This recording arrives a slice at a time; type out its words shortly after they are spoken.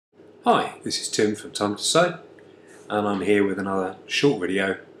Hi, this is Tim from Time to Sew, and I'm here with another short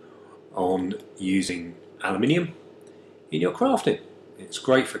video on using aluminium in your crafting. It's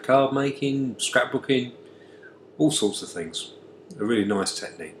great for card making, scrapbooking, all sorts of things. A really nice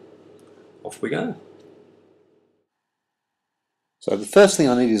technique. Off we go. So the first thing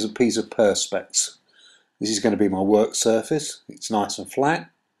I need is a piece of perspex. This is going to be my work surface. It's nice and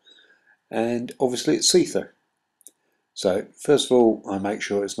flat, and obviously it's see-through. So first of all, I make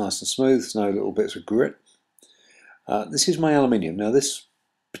sure it's nice and smooth, there's no little bits of grit. This is my aluminium. Now this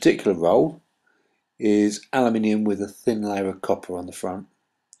particular roll is aluminium with a thin layer of copper on the front.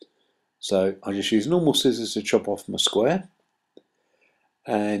 So I just use normal scissors to chop off my square,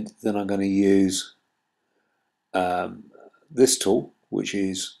 and then I'm going to use this tool, which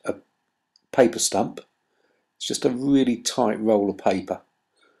is a paper stump. It's just a really tight roll of paper.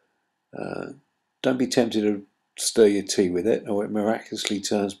 Don't be tempted to stir your tea with it, or it miraculously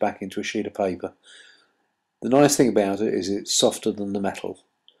turns back into a sheet of paper. The nice thing about it is it's softer than the metal,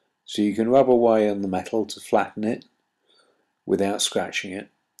 so you can rub away on the metal to flatten it without scratching it.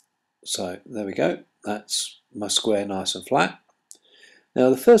 So there we go, that's my square nice and flat. Now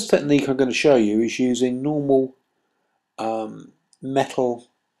the first technique I'm going to show you is using normal metal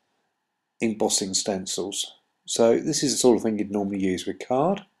embossing stencils. So this is the sort of thing you'd normally use with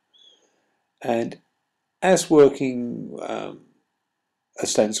card, and as working a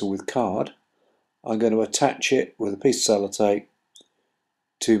stencil with card, I'm going to attach it with a piece of sellotape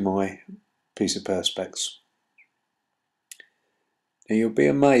to my piece of perspex. Now you'll be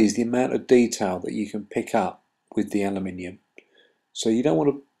amazed the amount of detail that you can pick up with the aluminium. So you don't want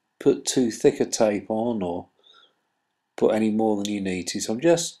to put too thick a tape on or put any more than you need to. So I'm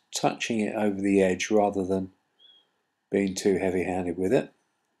just touching it over the edge rather than being too heavy-handed with it.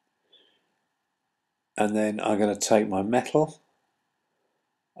 And then I'm going to take my metal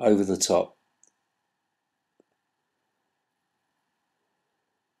over the top.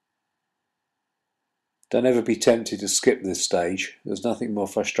 Don't ever be tempted to skip this stage. There's nothing more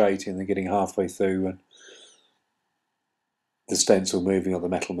frustrating than getting halfway through and the stencil moving or the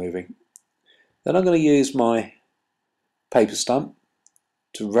metal moving. Then I'm going to use my paper stump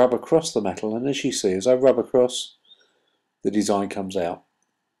to rub across the metal, and as you see, as I rub across, the design comes out.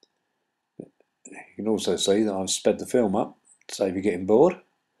 You can also see that I've sped the film up to save you getting bored.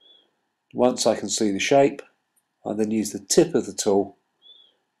 Once I can see the shape, I then use the tip of the tool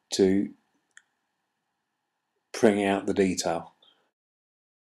to bring out the detail.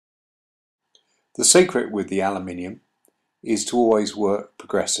 The secret with the aluminium is to always work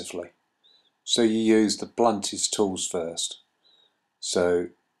progressively. So you use the bluntest tools first. So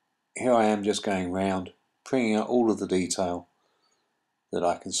here I am just going round, bringing out all of the detail that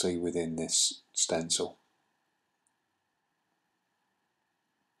I can see within this stencil.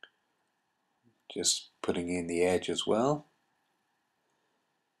 Just putting in the edge as well.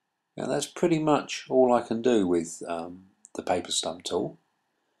 Now that's pretty much all I can do with the paper stump tool.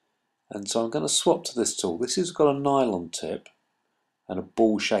 And so I'm going to swap to this tool. This has got a nylon tip and a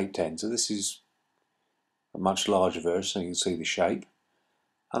ball shaped end. So this is a much larger version so you can see the shape.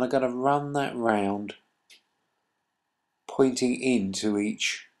 And I'm going to run that round, pointing into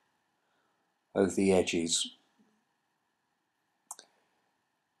each of the edges.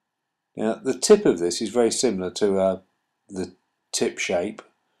 Now the tip of this is very similar to the tip shape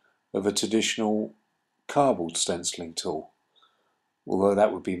of a traditional cardboard stenciling tool, although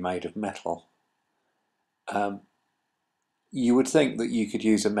that would be made of metal. You would think that you could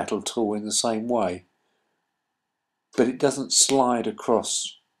use a metal tool in the same way, but it doesn't slide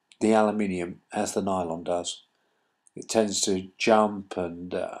across the aluminium as the nylon does. It tends to jump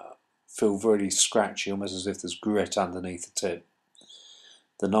and feel very scratchy, almost as if there's grit underneath the tip.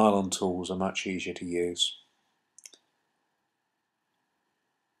 The nylon tools are much easier to use.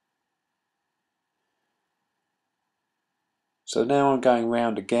 So now I'm going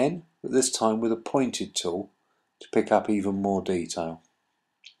round again, but this time with a pointed tool to pick up even more detail.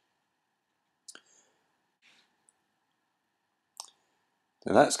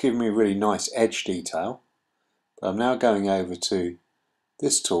 Now that's given me a really nice edge detail, but I'm now going over to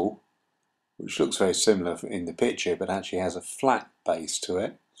this tool, which looks very similar in the picture but actually has a flat base to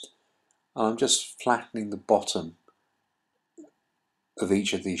it. And I'm just flattening the bottom of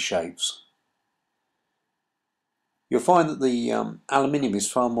each of these shapes. You'll find that the aluminium is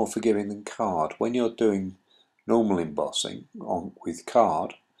far more forgiving than card. When you're doing normal embossing with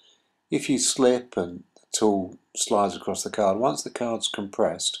card, if you slip and the tool slides across the card, once the card's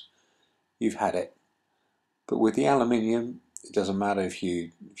compressed, you've had it. But with the aluminium, it doesn't matter if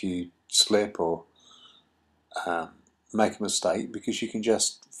you slip or make a mistake, because you can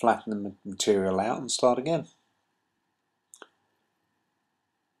just flatten the material out and start again.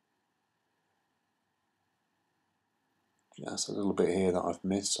 Just a little bit here that I've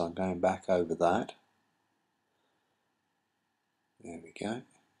missed, so I'm going back over that. There we go.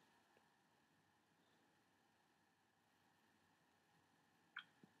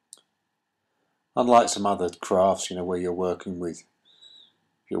 Unlike some other crafts, where you're working with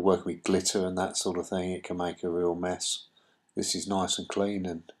glitter and that sort of thing, it can make a real mess. This is nice and clean,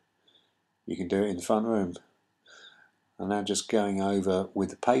 and you can do it in the front room. I'm now just going over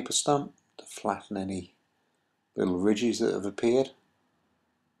with the paper stump to flatten any little ridges that have appeared,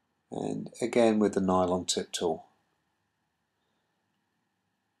 and again with the nylon tip tool.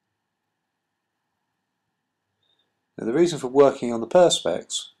 Now, the reason for working on the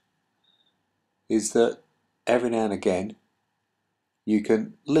perspex is that every now and again you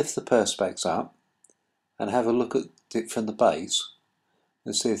can lift the perspex up and have a look at it from the base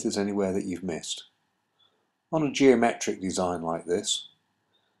and see if there's anywhere that you've missed. On a geometric design like this,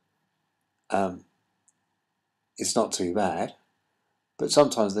 it's not too bad, but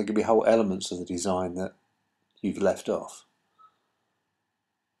sometimes there can be whole elements of the design that you've left off.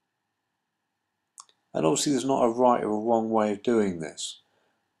 And obviously there's not a right or a wrong way of doing this.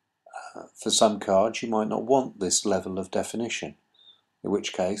 For some cards you might not want this level of definition, in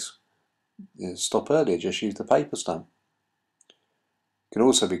which case stop earlier, just use the paper stump. It can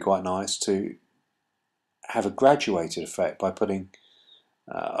also be quite nice to have a graduated effect by putting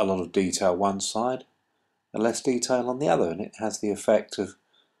a lot of detail one side and less detail on the other, and it has the effect of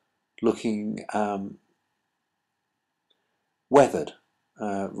looking weathered,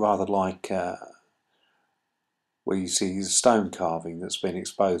 rather like where you see stone carving that's been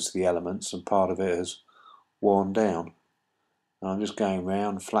exposed to the elements and part of it has worn down. And I'm just going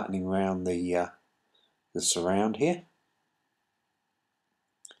round, flattening around the surround here.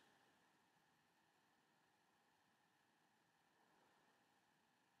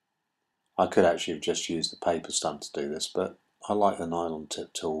 I could actually have just used the paper stump to do this, but I like the nylon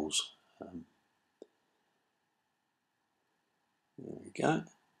tip tools. There we go.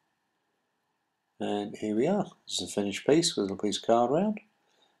 And here we are. This is a finished piece with a little piece of card round.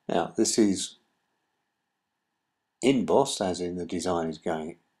 Now this is embossed, as in the design is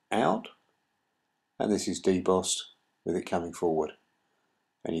going out, and this is debossed with it coming forward.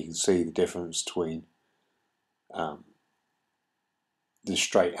 And you can see the difference between the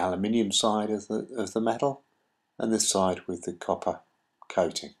straight aluminium side of the metal and this side with the copper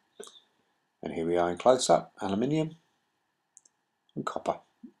coating. And here we are in close-up, aluminium and copper.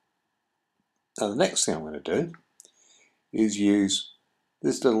 Now the next thing I'm going to do is use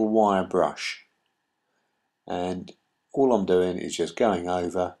this little wire brush, and all I'm doing is just going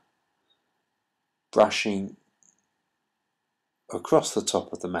over, brushing across the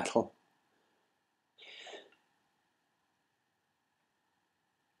top of the metal.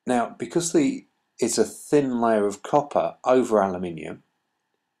 Now because it's a thin layer of copper over aluminium,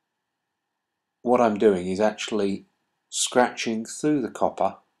 what I'm doing is actually scratching through the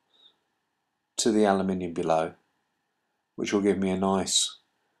copper to the aluminium below, which will give me a nice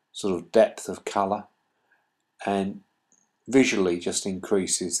sort of depth of colour and visually just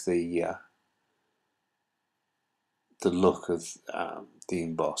increases the look of the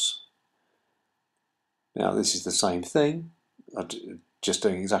emboss. Now this is the same thing, just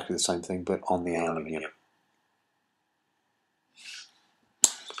doing exactly the same thing but on the aluminium.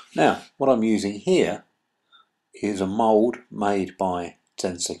 Now what I'm using here is a mould made by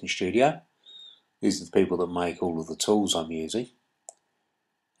 10 Second Studio. These are the people that make all of the tools I'm using,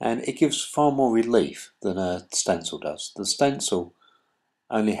 and it gives far more relief than a stencil does. The stencil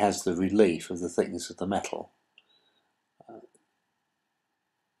only has the relief of the thickness of the metal.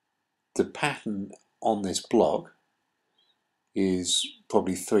 The pattern on this block is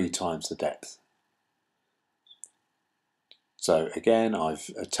probably 3 times the depth. So again, I've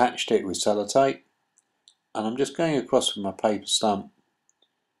attached it with sellotape, and I'm just going across with my paper stump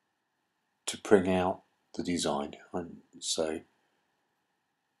to bring out the design. And so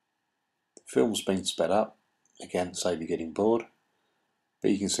the film's been sped up, again save you getting bored,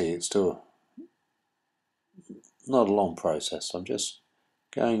 but you can see it's still not a long process. I'm just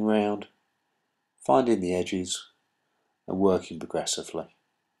going round, finding the edges and working progressively.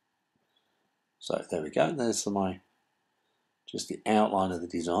 So there we go, there's just the outline of the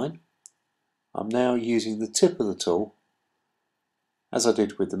design. I'm now using the tip of the tool, as I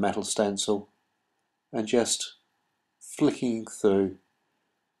did with the metal stencil, and just flicking through,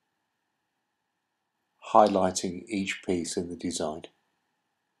 highlighting each piece in the design.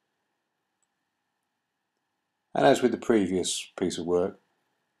 And as with the previous piece of work,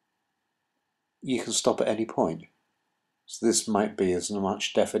 you can stop at any point. So this might be as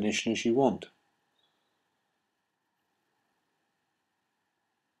much definition as you want.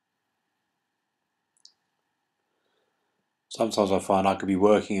 Sometimes I find I could be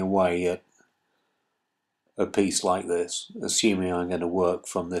working away at a piece like this, assuming I'm going to work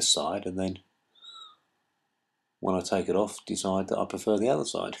from this side, and then when I take it off, decide that I prefer the other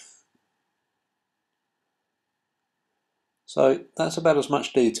side. So that's about as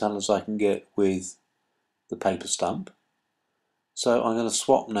much detail as I can get with the paper stump. So I'm going to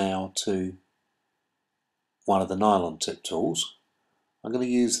swap now to one of the nylon tip tools. I'm going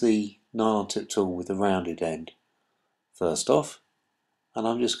to use the nylon tip tool with the rounded end first off, and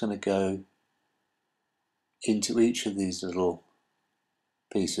I'm just going to go into each of these little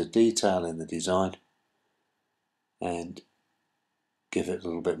pieces of detail in the design and give it a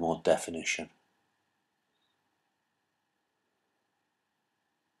little bit more definition.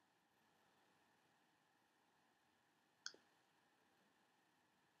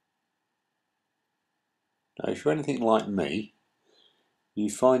 Now if you're anything like me, you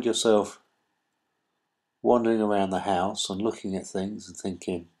find yourself wandering around the house and looking at things and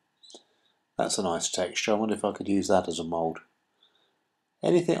thinking, that's a nice texture, I wonder if I could use that as a mould.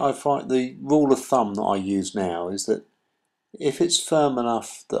 Anything I find, the rule of thumb that I use now is that if it's firm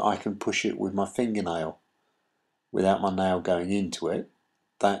enough that I can push it with my fingernail without my nail going into it,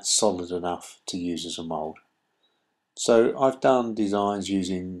 that's solid enough to use as a mould. So I've done designs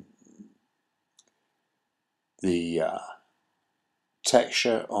using the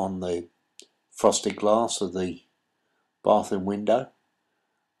texture on the frosted glass of the bathroom window.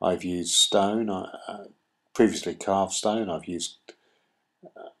 I've used stone, previously carved stone, I've used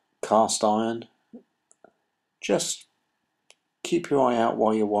cast iron. Just keep your eye out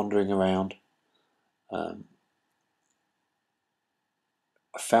while you're wandering around. I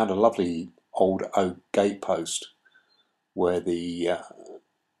found a lovely old oak gatepost where the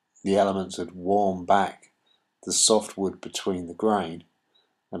elements had worn back the soft wood between the grain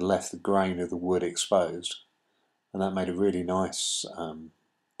and left the grain of the wood exposed, and that made a really nice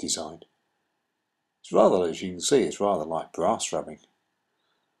design. It's rather, as you can see, it's rather like brass rubbing.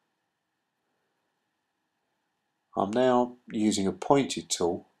 I'm now using a pointed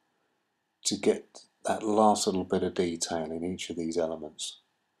tool to get that last little bit of detail in each of these elements.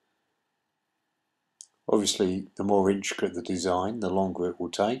 Obviously, the more intricate the design, the longer it will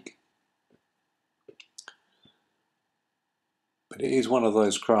take. But it is one of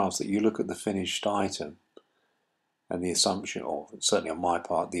those crafts that you look at the finished item and the assumption, or certainly on my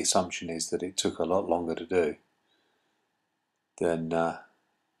part, the assumption is that it took a lot longer to do than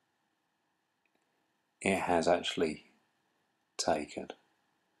it has actually taken.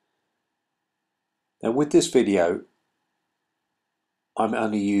 Now with this video, I'm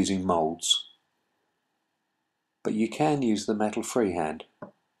only using moulds, but you can use the metal freehand.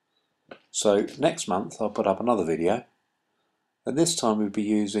 So next month I'll put up another video, and this time we'll be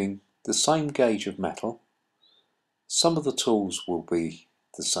using the same gauge of metal. Some of the tools will be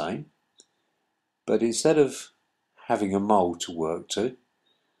the same, but instead of having a mould to work to,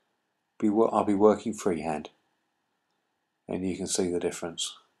 I'll be working freehand, and you can see the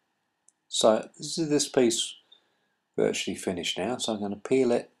difference. So this piece virtually finished now, so I'm going to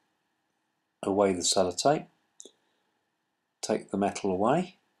peel it away the sellotape, take the metal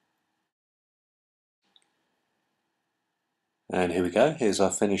away, and here we go, here's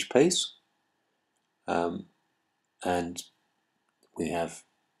our finished piece. And we have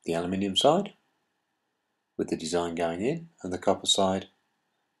the aluminium side with the design going in, and the copper side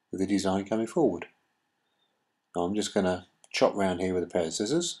with the design coming forward. Now I'm just going to chop round here with a pair of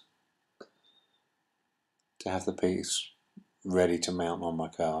scissors to have the piece ready to mount on my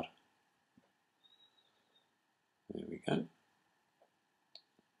card. There we go.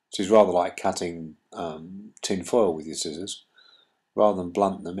 This is rather like cutting tin foil with your scissors. Rather than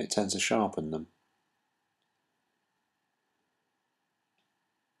blunt them, it tends to sharpen them.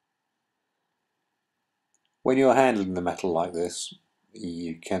 When you're handling the metal like this,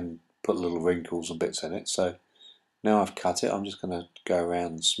 you can put little wrinkles and bits in it, so now I've cut it, I'm just going to go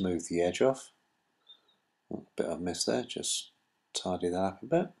around and smooth the edge off. A bit I've missed there, just tidy that up a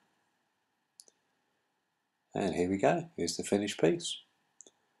bit. And here we go, here's the finished piece.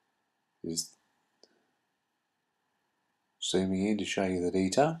 Just zooming in to show you the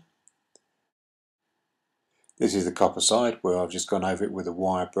detail. This is the copper side where I've just gone over it with a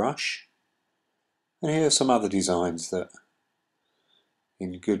wire brush. And here are some other designs that,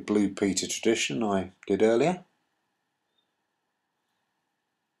 in good Blue Peter tradition, I did earlier.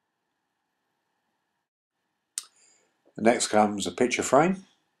 Next comes a picture frame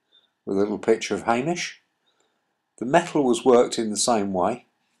with a little picture of Hamish. The metal was worked in the same way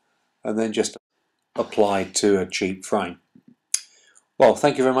and then just applied to a cheap frame. Well,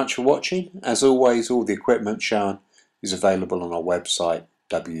 thank you very much for watching. As always, all the equipment shown is available on our website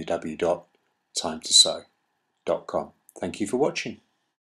www.timetosew.com. Thank you for watching.